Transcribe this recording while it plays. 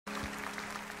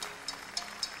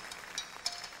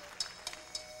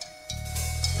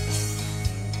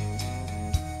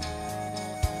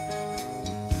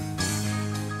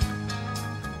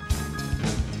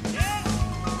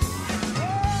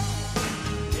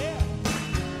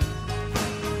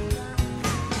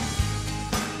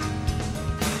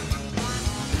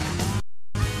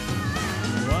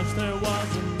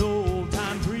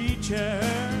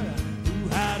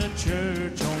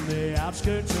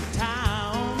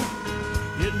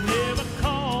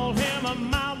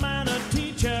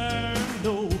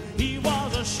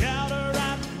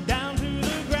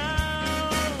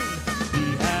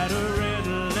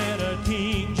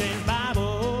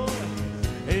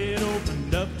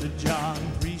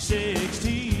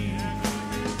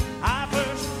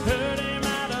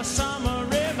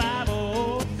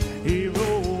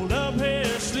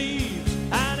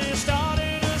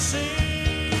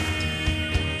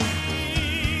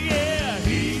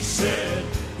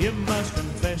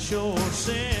your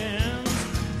sins.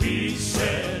 He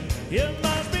said, you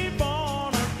must be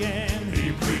born again.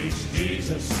 He preached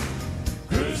Jesus,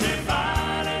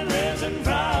 crucified and risen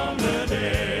from the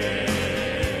dead.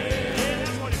 Yeah,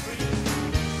 that's what he preached.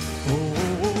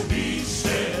 Oh, he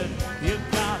said, you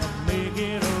gotta make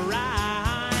it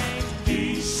right.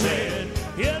 He said,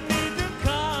 you need to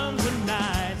come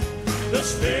tonight. The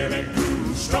Spirit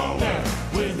grew stronger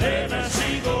with every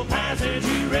single passage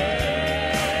he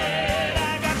read.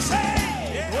 I got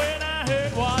saved when I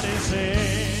heard what he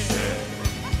said.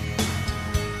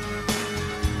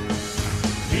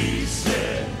 He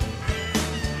said,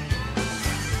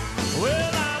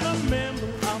 well, I'm a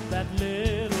member of that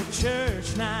little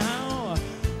church now,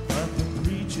 but the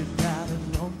preacher died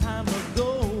a long time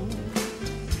ago.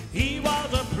 He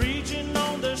was a preaching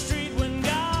on the street when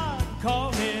God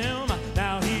called him.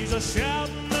 Now he's a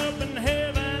shouting up in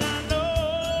heaven, I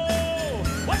know.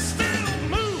 We're still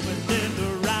moving in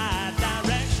the right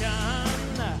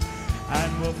direction,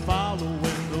 and we're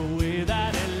following the way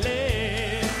that he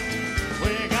led.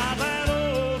 We got that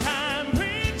old-time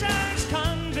preacher's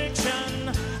conviction,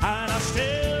 and I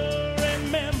still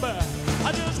remember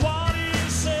just what he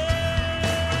said.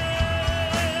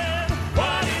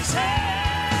 What he said.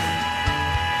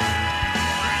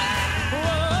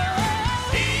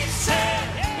 Whoa. He said,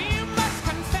 you must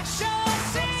confess your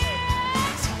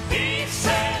sins. He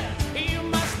said, you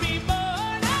must be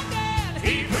born again.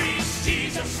 He preached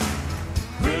Jesus,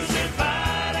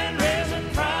 crucified and risen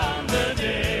from the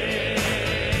dead.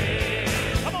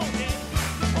 Come on, kid.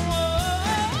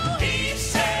 Whoa. He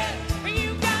said,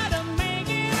 you gotta make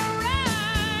it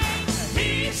right.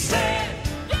 He said,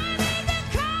 you need to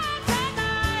come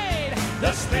tonight.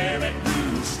 The Spirit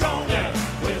grew stronger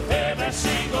with every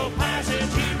single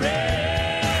passage he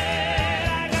read.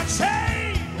 I got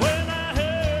saved when I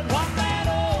heard what that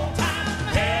old-time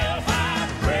hellfire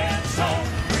red soul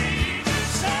preacher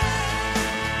said.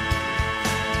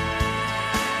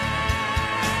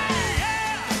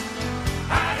 Yeah,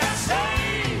 I got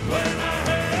saved when I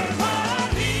heard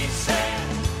what he said.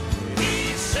 He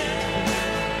said,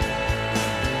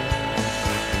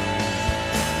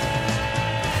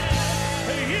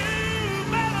 you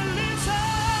better listen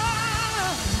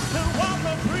to what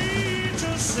the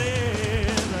preacher said.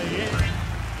 Yeah.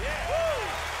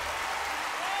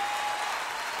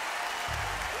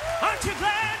 Aren't you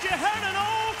glad you heard an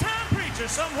old-time preacher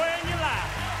somewhere in your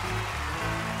life?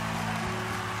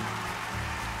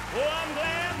 Oh, I'm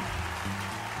glad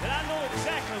that I know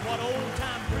exactly what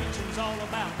old-time preaching's all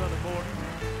about, Brother Gordon.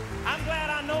 I'm glad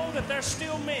I know that there's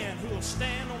still men who will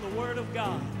stand on the Word of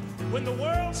God when the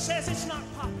world says it's not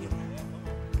popular.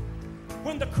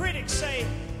 When the critics say,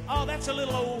 oh, that's a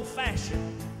little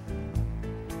old-fashioned.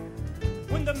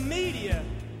 When the media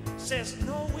says,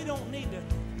 no, we don't need to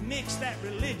mix that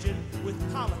religion with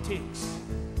politics.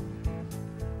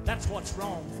 That's what's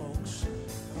wrong, folks.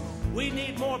 We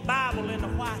need more Bible in the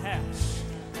White House.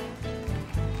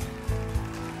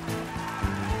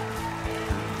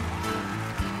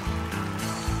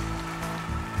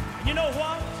 And you know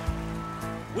what?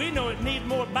 We need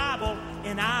more Bible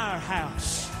in our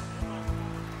house.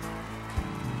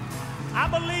 I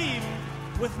believe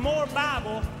with more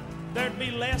Bible, there'd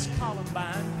be less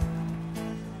Columbine.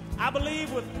 I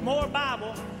believe with more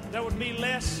Bible, there would be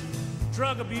less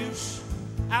drug abuse,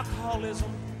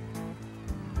 alcoholism.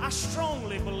 I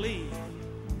strongly believe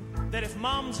that if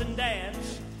moms and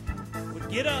dads would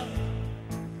get up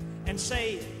and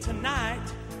say, tonight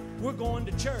we're going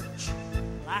to church,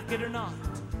 like it or not,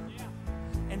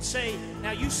 and say,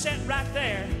 now you sit right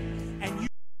there and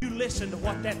you listen to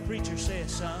what that preacher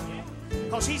says, son,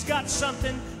 because he's got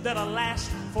something that'll last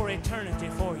for eternity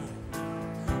for you.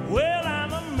 Well,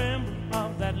 I'm a member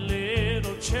of that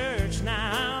little church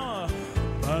now,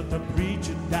 but the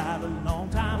preacher died a long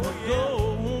time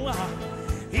ago.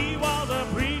 He was a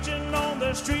preaching on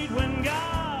the street when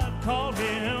God called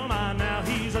him. Now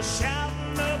he's a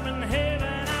shouting up in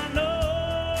heaven, I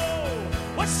know.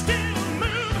 We're still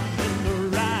moving in the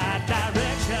right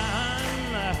direction,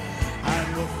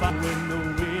 and we're following the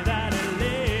way that he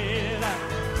led.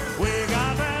 We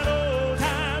got that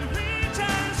old-time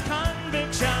preacher's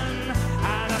conviction,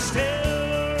 and I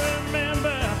still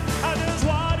remember just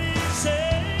what he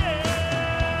said.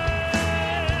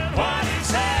 What he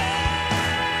said.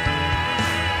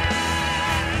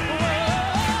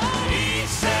 He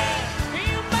said,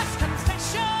 you must confess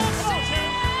your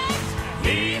sins.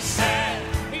 He said,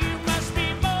 you must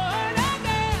be born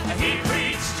again. He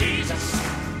preached Jesus,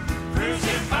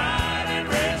 crucified and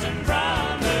risen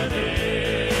from the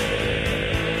dead.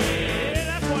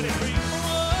 That's what he preached.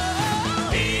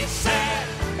 He said,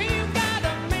 you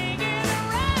gotta make it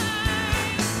right.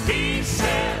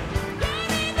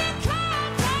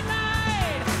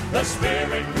 the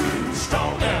Spirit grew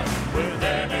stronger.